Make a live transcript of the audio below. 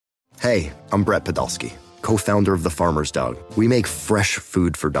Hey, I'm Brett Podolsky, co-founder of The Farmer's Dog. We make fresh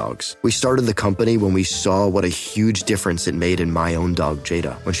food for dogs. We started the company when we saw what a huge difference it made in my own dog,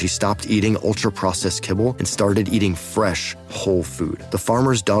 Jada, when she stopped eating ultra-processed kibble and started eating fresh, whole food. The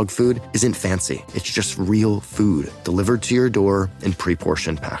Farmer's Dog food isn't fancy. It's just real food delivered to your door in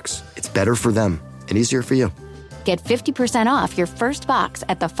pre-portioned packs. It's better for them and easier for you. Get 50% off your first box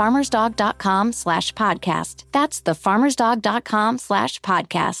at thefarmersdog.com/podcast. That's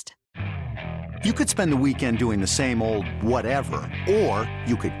thefarmersdog.com/podcast. You could spend the weekend doing the same old whatever, or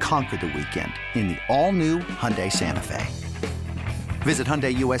you could conquer the weekend in the all-new Hyundai Santa Fe. Visit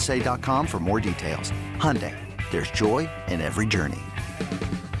HyundaiUSA.com for more details. Hyundai, there's joy in every journey.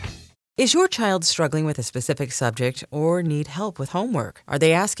 Is your child struggling with a specific subject or need help with homework? Are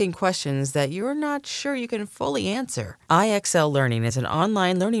they asking questions that you're not sure you can fully answer? IXL Learning is an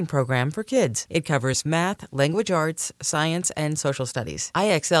online learning program for kids. It covers math, language arts, science, and social studies.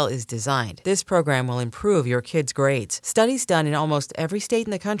 IXL is designed. This program will improve your kids' grades. Studies done in almost every state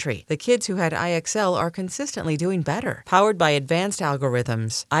in the country. The kids who had IXL are consistently doing better. Powered by advanced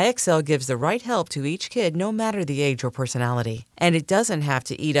algorithms, IXL gives the right help to each kid no matter the age or personality. And it doesn't have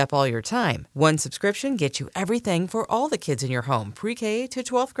to eat up all your time. One subscription gets you everything for all the kids in your home, pre-K to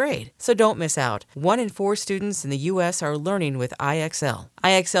 12th grade. So don't miss out. 1 in 4 students in the U.S. are learning with IXL.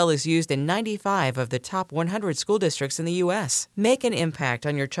 IXL is used in 95 of the top 100 school districts in the U.S. Make an impact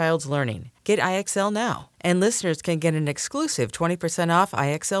on your child's learning. Get IXL now. And listeners can get an exclusive 20% off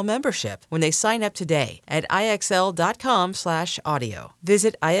IXL membership when they sign up today at IXL.com/audio.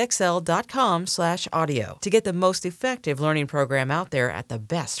 Visit IXL.com/audio to get the most effective learning program out there at the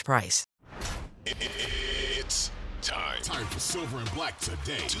best price. It's time for Silver and Black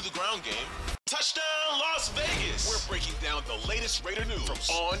today. To the ground game. Touchdown Las Vegas. We're breaking down the latest Raider news from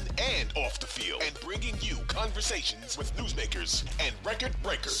on and off the field and bringing you conversations with newsmakers and record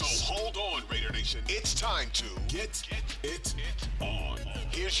breakers. So hold on, Raider Nation. It's time to get it on.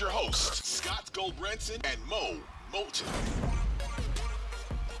 Here's your hosts, Scott Goldbranson and Mo Moulton.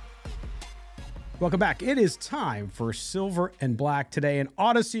 Welcome back. It is time for Silver and Black today, an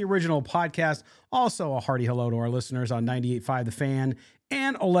Odyssey original podcast. Also, a hearty hello to our listeners on 98.5 The Fan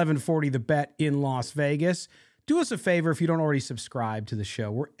and 1140 The Bet in Las Vegas. Do us a favor if you don't already subscribe to the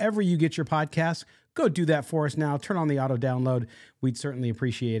show. Wherever you get your podcasts, go do that for us now. Turn on the auto download. We'd certainly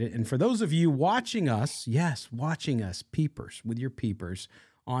appreciate it. And for those of you watching us, yes, watching us, peepers, with your peepers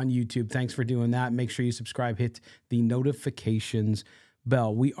on YouTube, thanks for doing that. Make sure you subscribe, hit the notifications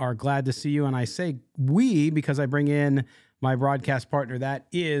bell. We are glad to see you. And I say we because I bring in my broadcast partner. That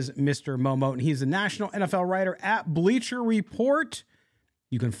is Mr. Mo Moton. He's the national NFL writer at Bleacher Report.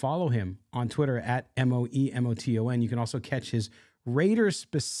 You can follow him on Twitter at MOEMOTON. You can also catch his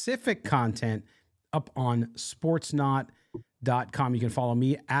Raiders-specific content up on sportsnot.com. You can follow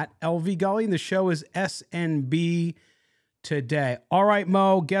me at LV Gully. And the show is SNB Today. All right,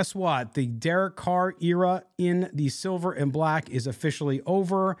 Mo, guess what? The Derek Carr era in the Silver and Black is officially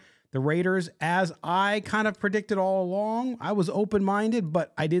over. The Raiders, as I kind of predicted all along, I was open-minded,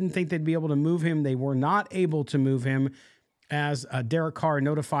 but I didn't think they'd be able to move him. They were not able to move him, as Derek Carr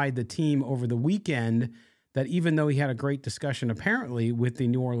notified the team over the weekend that even though he had a great discussion apparently with the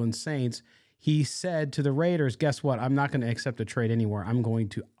New Orleans Saints, he said to the Raiders, guess what? I'm not going to accept a trade anywhere. I'm going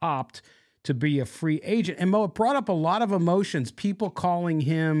to opt to be a free agent. And Mo, it brought up a lot of emotions, people calling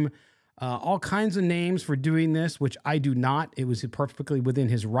him all kinds of names for doing this, which I do not. It was perfectly within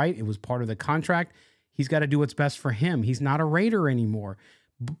his right. It was part of the contract. He's got to do what's best for him. He's not a Raider anymore.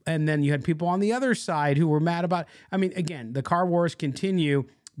 And then you had people on the other side who were mad about, I mean, again, the Carr wars continue,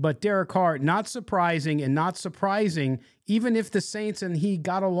 but Derek Carr, not surprising, even if the Saints and he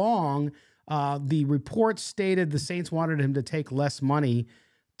got along, the report stated the Saints wanted him to take less money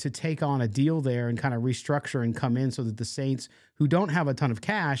to take on a deal there and kind of restructure and come in so that the Saints, who don't have a ton of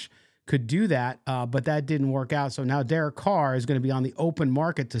cash, could do that, but that didn't work out. So now Derek Carr is going to be on the open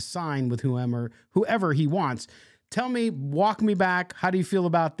market to sign with whoever he wants. Tell me, walk me back. How do you feel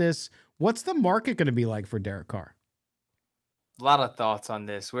about this? What's the market going to be like for Derek Carr? A lot of thoughts on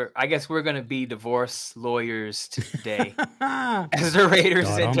this. I guess we're going to be divorce lawyers today as the Raiders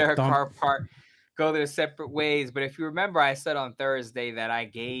and Derek Carr go their separate ways. But if you remember, I said on Thursday that I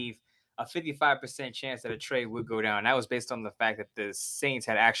gave a 55% chance that a trade would go down. That was based on the fact that the Saints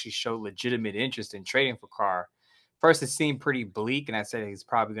had actually showed legitimate interest in trading for Carr. First, it seemed pretty bleak, and I said he's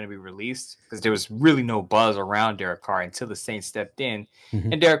probably going to be released because there was really no buzz around Derek Carr until the Saints stepped in.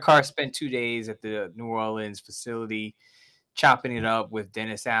 Mm-hmm. And Derek Carr spent 2 days at the New Orleans facility chopping it up with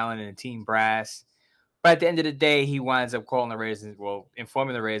Dennis Allen and the team brass. But at the end of the day, he winds up calling the Raiders,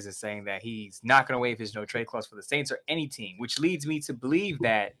 informing the Raiders and saying that he's not going to waive his no-trade clause for the Saints or any team, which leads me to believe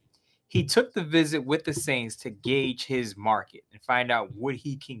that he took the visit with the Saints to gauge his market and find out what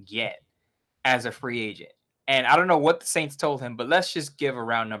he can get as a free agent. And I don't know what the Saints told him, but let's just give a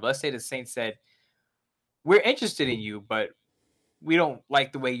round number. Let's say the Saints said, we're interested in you, but we don't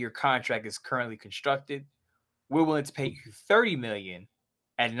like the way your contract is currently constructed. We're willing to pay you $30 million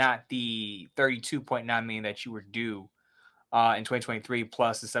and not the $32.9 million that you were due in 2023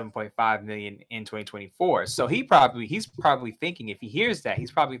 plus the $7.5 million in 2024. So he's probably thinking, if he hears that,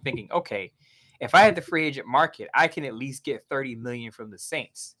 he's probably thinking, okay, if I had the free agent market, I can at least get $30 million from the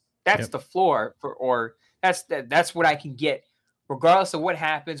Saints. That's the floor that's what I can get. Regardless of what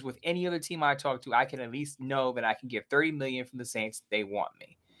happens with any other team I talk to, I can at least know that I can get $30 million from the Saints. They want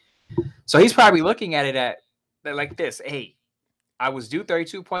me. So he's probably looking at it like this. Hey, I was due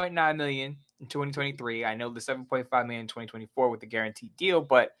 $32.9 million in 2023. I know the $7.5 million in 2024 with the guaranteed deal,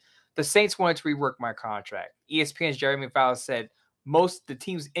 but the Saints wanted to rework my contract. ESPN's Jeremy Fowler said most the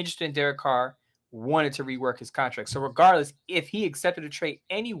teams interested in Derek Carr wanted to rework his contract. So regardless, if he accepted a trade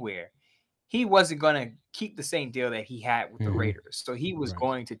anywhere, he wasn't going to keep the same deal that he had with the Raiders. So he was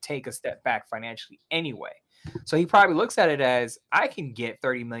going to take a step back financially anyway. So he probably looks at it as, I can get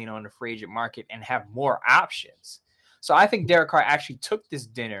 $30 million on the free agent market and have more options. So I think Derek Carr actually took this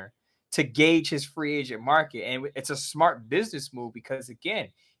dinner to gauge his free agent market. And it's a smart business move because, again,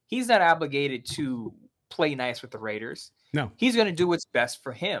 he's not obligated to play nice with the Raiders. No. He's going to do what's best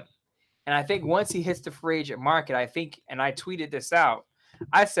for him. And I think once he hits the free agent market, I think, and I tweeted this out,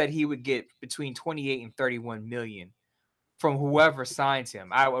 I said he would get between 28 and 31 million from whoever signs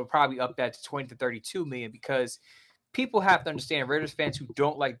him. I would probably up that to 20 to 32 million because people have to understand, Raiders fans who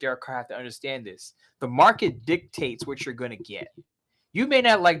don't like Derek Carr have to understand this. The market dictates what you're going to get. You may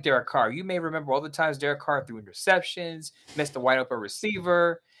not like Derek Carr. You may remember all the times Derek Carr threw interceptions, missed a wide open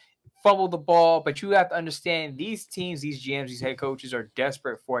receiver, fumbled the ball, but you have to understand these teams, these GMs, these head coaches are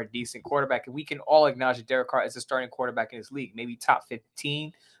desperate for a decent quarterback, and we can all acknowledge that Derek Carr is a starting quarterback in this league, maybe top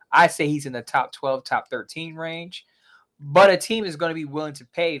 15. I say he's in the top 12, top 13 range, but a team is going to be willing to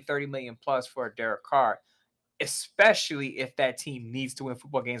pay $30 million plus for Derek Carr, especially if that team needs to win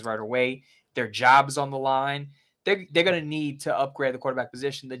football games right away. Their job is on the line. They're going to need to upgrade the quarterback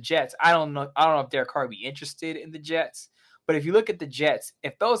position. The Jets, I don't know if Derek Carr would be interested in the Jets. But if you look at the Jets,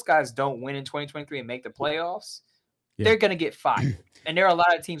 if those guys don't win in 2023 and make the playoffs, they're going to get fired. And there are a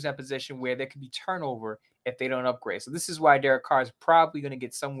lot of teams in that position where there could be turnover if they don't upgrade. So this is why Derek Carr is probably going to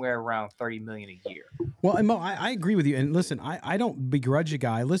get somewhere around $30 million a year. Well, and Mo, I agree with you. And listen, I don't begrudge a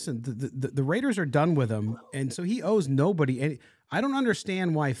guy. Listen, the Raiders are done with him, and so he owes nobody. And I don't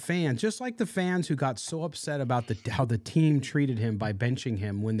understand why fans, just like the fans who got so upset about how the team treated him by benching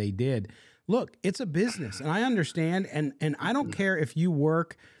him when they did. Look, it's a business, and I understand, and I don't care if you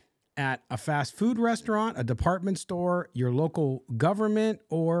work at a fast food restaurant, a department store, your local government,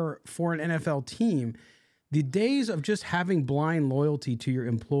 or for an NFL team. The days of just having blind loyalty to your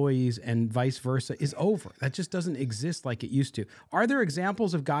employees and vice versa is over. That just doesn't exist like it used to. Are there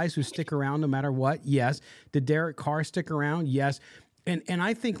examples of guys who stick around no matter what? Yes. Did Derek Carr stick around? Yes. And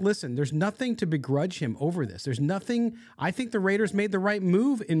I think, listen, there's nothing to begrudge him over this. There's nothing. I think the Raiders made the right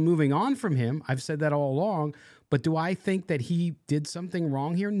move in moving on from him. I've said that all along. But do I think that he did something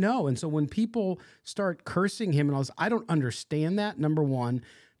wrong here? No. And so when people start cursing him, and I don't understand that, number one.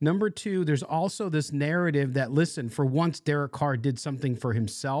 Number two, there's also this narrative that, listen, for once Derek Carr did something for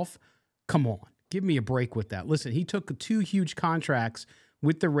himself. Come on. Give me a break with that. Listen, he took 2 huge contracts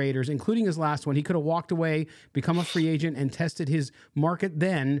with the Raiders, including his last one. He could have walked away, become a free agent, and tested his market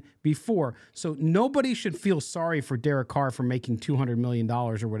then before. So nobody should feel sorry for Derek Carr for making $200 million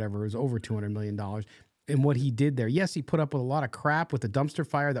or whatever. It was over $200 million in what he did there. Yes, he put up with a lot of crap with the dumpster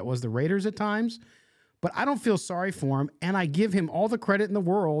fire that was the Raiders at times, but I don't feel sorry for him, and I give him all the credit in the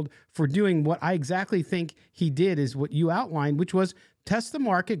world for doing what I exactly think he did, is what you outlined, which was test the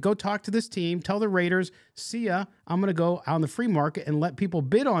market, go talk to this team, tell the Raiders, see ya, I'm going to go on the free market and let people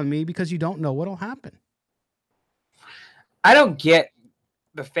bid on me because you don't know what'll happen. I don't get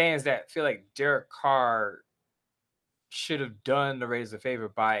the fans that feel like Derek Carr should have done the Raiders a favor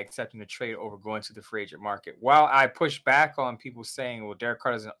by accepting the trade over going to the free agent market. While I push back on people saying, well, Derek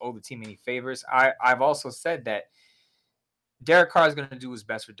Carr doesn't owe the team any favors, I've also said that Derek Carr is going to do what's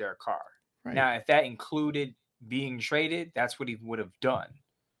best for Derek Carr. Right. Now, if that included being traded, that's what he would have done.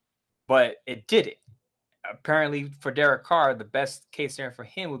 But it didn't. Apparently, for Derek Carr, the best case scenario for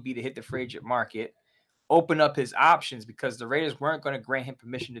him would be to hit the free agent market, open up his options, because the Raiders weren't going to grant him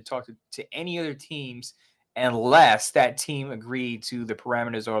permission to talk to any other teams unless that team agreed to the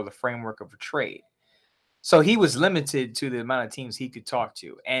parameters or the framework of a trade. So he was limited to the amount of teams he could talk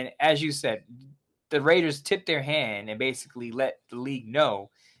to. And as you said, the Raiders tipped their hand and basically let the league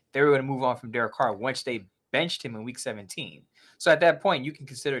know they were going to move on from Derek Carr once they benched him in week 17. So at that point, you can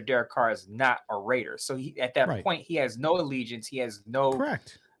consider Derek Carr as not a Raider. So at that point, he has no allegiance. He has no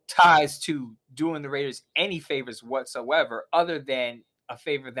ties to doing the Raiders any favors whatsoever, other than a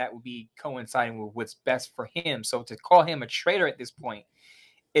favor that would be coinciding with what's best for him. So to call him a traitor at this point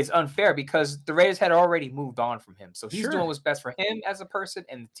is unfair because the Raiders had already moved on from him. So he's doing what's best for him as a person,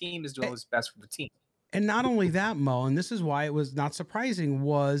 and the team is doing what's best for the team. And not only that, Mo, and this is why it was not surprising,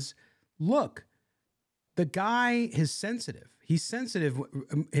 was, look, the guy is sensitive. He's sensitive,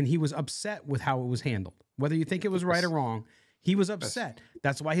 and he was upset with how it was handled. Whether you think it was right or wrong, he was upset.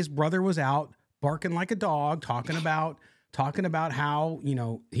 That's why his brother was out barking like a dog, talking about how, you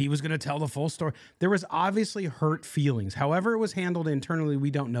know, he was going to tell the full story. There was obviously hurt feelings. However it was handled internally,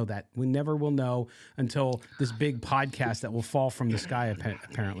 we don't know that. We never will know until this big podcast that will fall from the sky,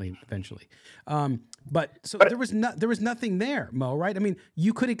 apparently, eventually. But there was nothing there, Mo, right? I mean,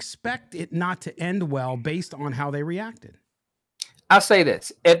 you could expect it not to end well based on how they reacted. I'll say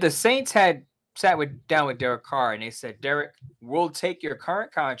this. If the Saints had sat down with Derek Carr and they said, Derek, we'll take your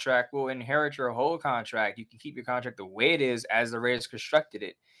current contract, we'll inherit your whole contract, you can keep your contract the way it is as the Raiders constructed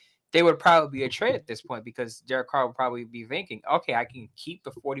it, they would probably be a trade at this point because Derek Carr would probably be thinking, okay, I can keep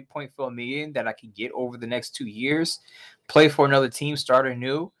the $40.4 million that I can get over the next 2 years, play for another team, start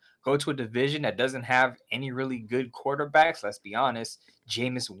anew, go to a division that doesn't have any really good quarterbacks. Let's be honest.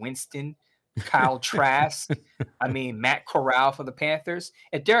 Jameis Winston, Kyle Trask, Matt Corral for the Panthers.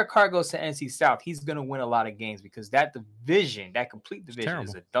 If Derek Carr goes to NC South, he's going to win a lot of games because that division, that complete division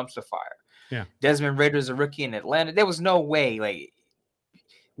is a dumpster fire. Yeah. Desmond Ridder's a rookie in Atlanta. There was no way,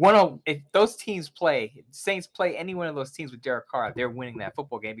 if those teams play, Saints play any one of those teams with Derek Carr, they're winning that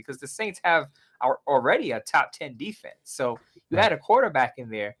football game because the Saints have already a top 10 defense. So you had a quarterback in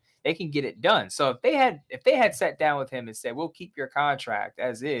there, they can get it done. So if they had sat down with him and said, we'll keep your contract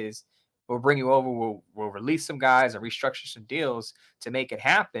as is, we'll bring you over, we'll release some guys and restructure some deals to make it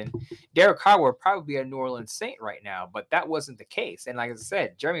happen, Derek Carr would probably be a New Orleans Saint right now, but that wasn't the case. And like I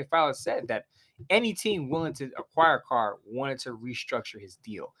said, Jeremy Fowler said that any team willing to acquire Carr wanted to restructure his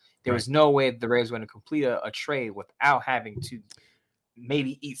deal. There was no way the Raiders were going to complete a trade without having to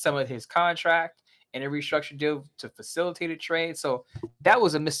maybe eat some of his contract and a restructured deal to facilitate a trade. So that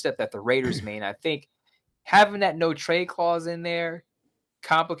was a misstep that the Raiders made. I think having that no trade clause in there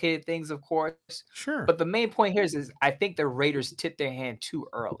complicated things, of course. Sure. But the main point here is I think the Raiders tipped their hand too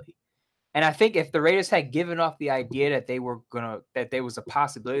early. And I think if the Raiders had given off the idea that that there was a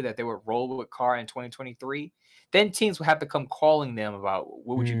possibility that they would roll with Carr in 2023, then teams would have to come calling them about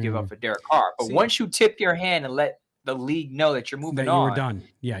what would you give up for Derek Carr. But once you tip your hand and let the league know that you're moving on, you were done.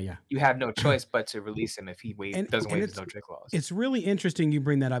 Yeah. You have no choice but to release him if he doesn't waive his no trade clause. It's really interesting you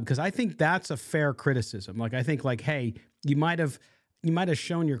bring that up because I think that's a fair criticism. I think hey, you might have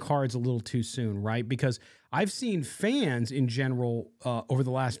shown your cards a little too soon, right? Because I've seen fans in general over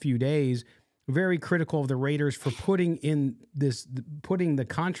the last few days very critical of the Raiders for putting the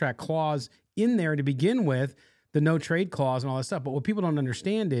contract clause in there to begin with, the no trade clause and all that stuff. But what people don't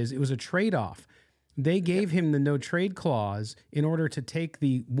understand is it was a trade-off. They gave him the no trade clause in order to take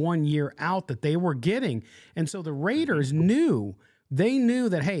the 1 year out that they were getting. And so the Raiders knew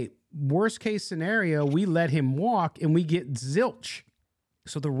that, hey, worst case scenario, we let him walk and we get zilch.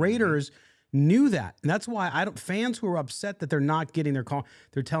 So the Raiders knew that. And that's why fans who are upset that they're not getting their call,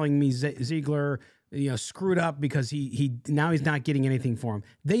 they're telling me Ziegler, screwed up because he's not getting anything for him.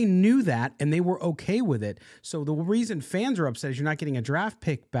 They knew that and they were okay with it. So the reason fans are upset is you're not getting a draft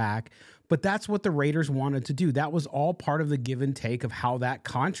pick back, but that's what the Raiders wanted to do. That was all part of the give and take of how that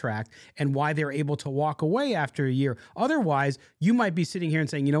contract and why they're able to walk away after a year. Otherwise, you might be sitting here and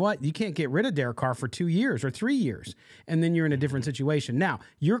saying, you know what, you can't get rid of Derek Carr for 2 years or 3 years, and then you're in a different situation. Now,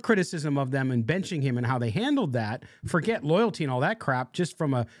 your criticism of them and benching him and how they handled that, forget loyalty and all that crap, just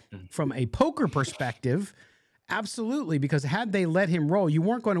from a poker perspective, absolutely, because had they let him roll, you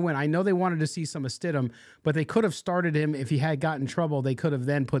weren't going to win. I know they wanted to see some of Stidham, but they could have started him. If he had gotten in trouble, they could have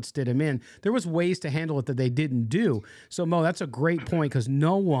then put Stidham in. There was ways to handle it that they didn't do. So, Mo, that's a great point because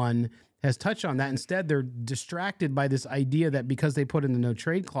no one has touched on that. Instead, they're distracted by this idea that because they put in the no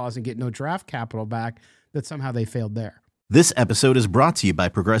trade clause and get no draft capital back, that somehow they failed there. This episode is brought to you by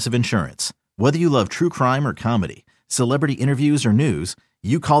Progressive Insurance. Whether you love true crime or comedy, celebrity interviews or news,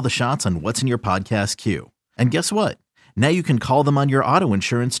 you call the shots on what's in your podcast queue. And guess what? Now you can call them on your auto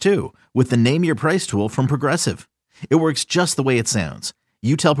insurance too with the Name Your Price tool from Progressive. It works just the way it sounds.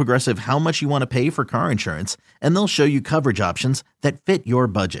 You tell Progressive how much you want to pay for car insurance, and they'll show you coverage options that fit your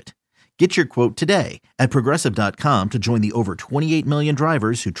budget. Get your quote today at Progressive.com to join the over 28 million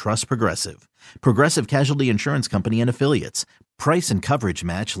drivers who trust Progressive. Progressive Casualty Insurance Company and Affiliates. Price and coverage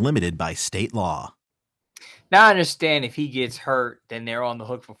match limited by state law. Now I understand if he gets hurt, then they're on the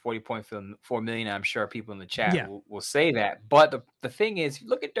hook for $40.4 million. I'm sure people in the chat will say that. But the thing is,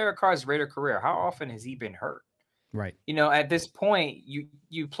 look at Derek Carr's Raider career. How often has he been hurt? Right. At this point,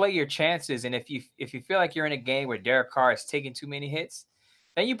 you play your chances, and if you feel like you're in a game where Derek Carr is taking too many hits,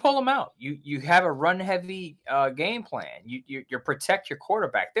 then you pull him out. You have a run heavy game plan. You protect your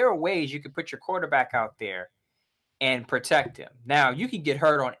quarterback. There are ways you can put your quarterback out there and protect him. Now you can get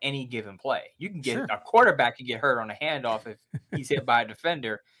hurt on any given play. You can get a quarterback can get hurt on a handoff if he's hit by a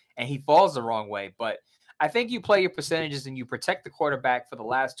defender and he falls the wrong way. But I think you play your percentages and you protect the quarterback for the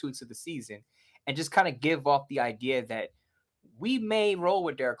last 2 weeks of the season. And just kind of give off the idea that we may roll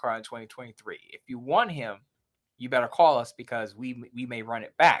with Derek Carr in 2023. If you want him, you better call us because we may run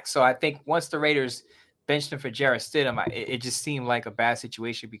it back. So I think once the Raiders benched him for Jarrett Stidham, it just seemed like a bad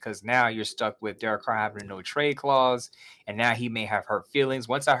situation because now you're stuck with Derek Carr having a no trade clause, and now he may have hurt feelings.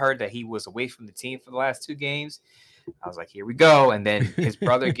 Once I heard that he was away from the team for the last 2 games, I was like, here we go. And then his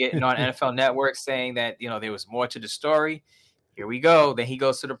brother getting on NFL Network saying that, there was more to the story. Here we go. Then he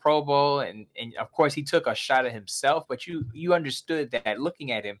goes to the Pro Bowl, and of course he took a shot at himself. But you understood that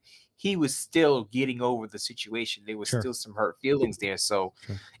looking at him, he was still getting over the situation. There was still some hurt feelings there. So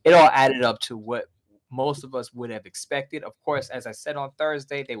it all added up to what most of us would have expected. Of course, as I said on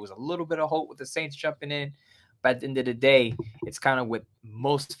Thursday, there was a little bit of hope with the Saints jumping in. But at the end of the day, it's kind of what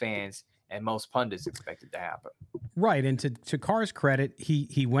most fans and most pundits expected to happen. Right. And to Carr's credit,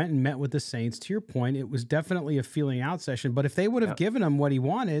 he went and met with the Saints. To your point, it was definitely a feeling out session. But if they would have given him what he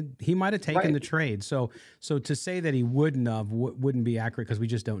wanted, he might have taken the trade. So to say that he wouldn't have wouldn't be accurate because we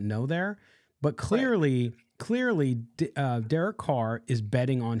just don't know there. But clearly, Derek Carr is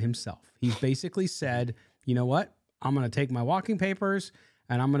betting on himself. He's basically said, you know what? I'm going to take my walking papers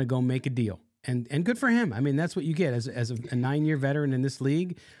and I'm going to go make a deal. And good for him. I mean, that's what you get as a 9-year veteran in this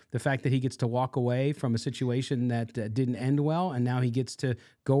league. The fact that he gets to walk away from a situation that didn't end well, and now he gets to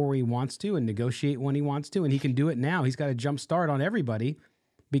go where he wants to and negotiate when he wants to, and he can do it now. He's got a jump start on everybody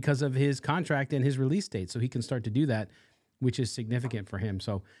because of his contract and his release date, so he can start to do that, which is significant for him.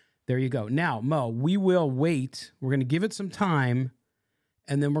 So there you go. Now, Mo, we will wait. We're going to give it some time,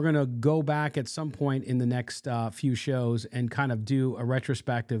 and then we're going to go back at some point in the next few shows and kind of do a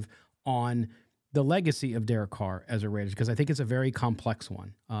retrospective on the legacy of Derek Carr as a Raiders, because I think it's a very complex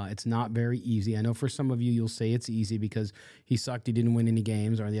one. It's not very easy. I know for some of you, you'll say it's easy because he sucked, he didn't win any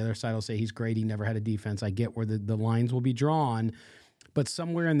games, or the other side will say he's great, he never had a defense. I get where the lines will be drawn, but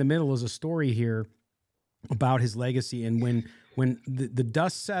somewhere in the middle is a story here about his legacy, and when the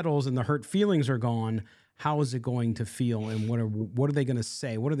dust settles and the hurt feelings are gone, how is it going to feel, and what are they going to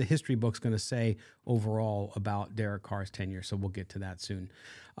say? What are the history books going to say overall about Derek Carr's tenure? So we'll get to that soon.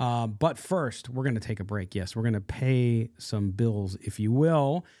 But first, we're going to take a break. Yes, we're going to pay some bills, if you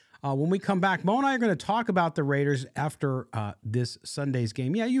will. When we come back, Mo and I are going to talk about the Raiders after this Sunday's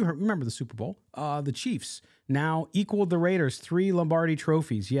game. Yeah, you remember the Super Bowl. The Chiefs now equaled the Raiders, 3 Lombardi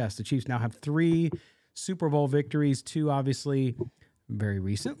trophies. Yes, the Chiefs now have 3 Super Bowl victories, 2 obviously very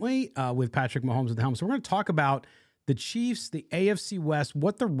recently with Patrick Mahomes at the helm. So we're going to talk about the Chiefs, the AFC West,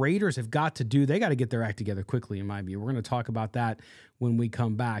 what the Raiders have got to do. They got to get their act together quickly, in my view. We're going to talk about that when we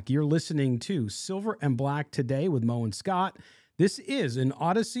come back. You're listening to Silver and Black Today with Mo and Scott. This is an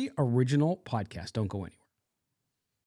Odyssey original podcast. Don't go anywhere.